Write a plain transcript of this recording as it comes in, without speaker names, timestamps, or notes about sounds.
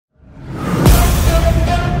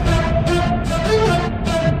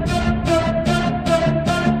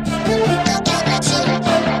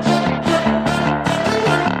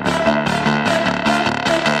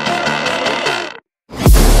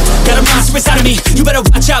enemy. You better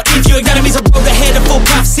watch out if your enemy's a road ahead of full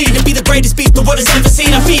prophecy to be the greatest beast the world has ever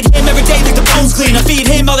seen. I feed him every day like the bones clean. I feed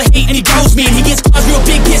him all the hate and he grows me, and he gets claws real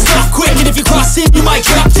big, gets off quick. And if you cross him, you might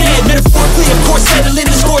drop dead. Metaphorically, of course, settling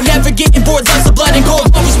the score, never getting bored. Loves the blood and gold,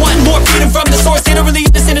 always wanting more, freedom from the source. They don't really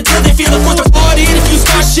listen until they feel it for the party. And if you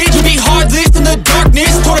start shit, you be heartless in the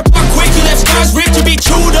darkness. Torn apart quick, you left scars ripped, you be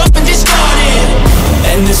chewed up and discarded.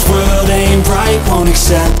 And this world ain't right, won't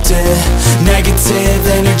accept it. Negative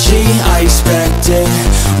energy, I expect it.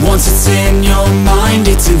 Once it's in your mind,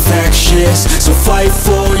 it's infectious. So fight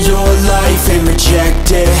for your life and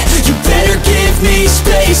reject it. You better give me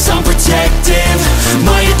space, I'm protective.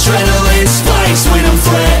 My adrenaline spikes when I'm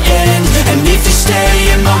threatened. And if you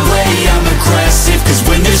stay in my way, I'm aggressive. Cause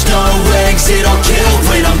when there's no exit, I'll kill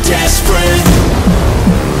when I'm desperate.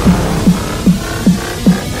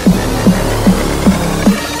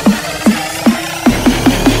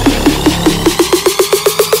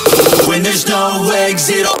 When there's no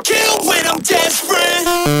exit, I'll kill when I'm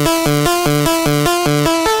desperate.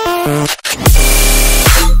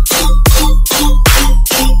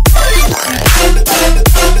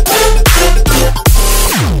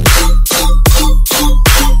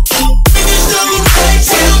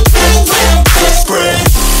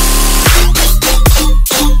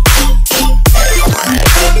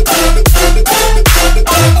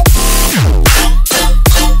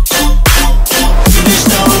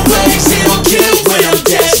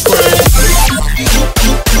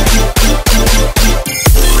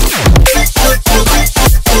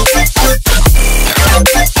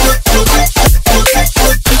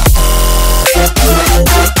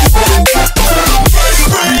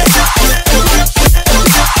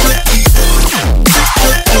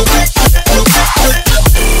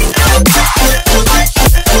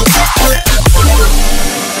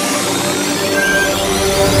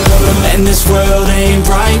 And this world ain't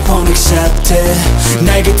right, won't accept it.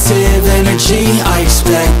 Negative energy, I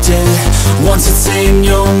expect it. Once it's in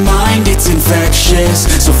your mind, it's infectious.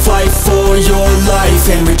 So fight for your life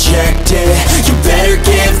and reject it.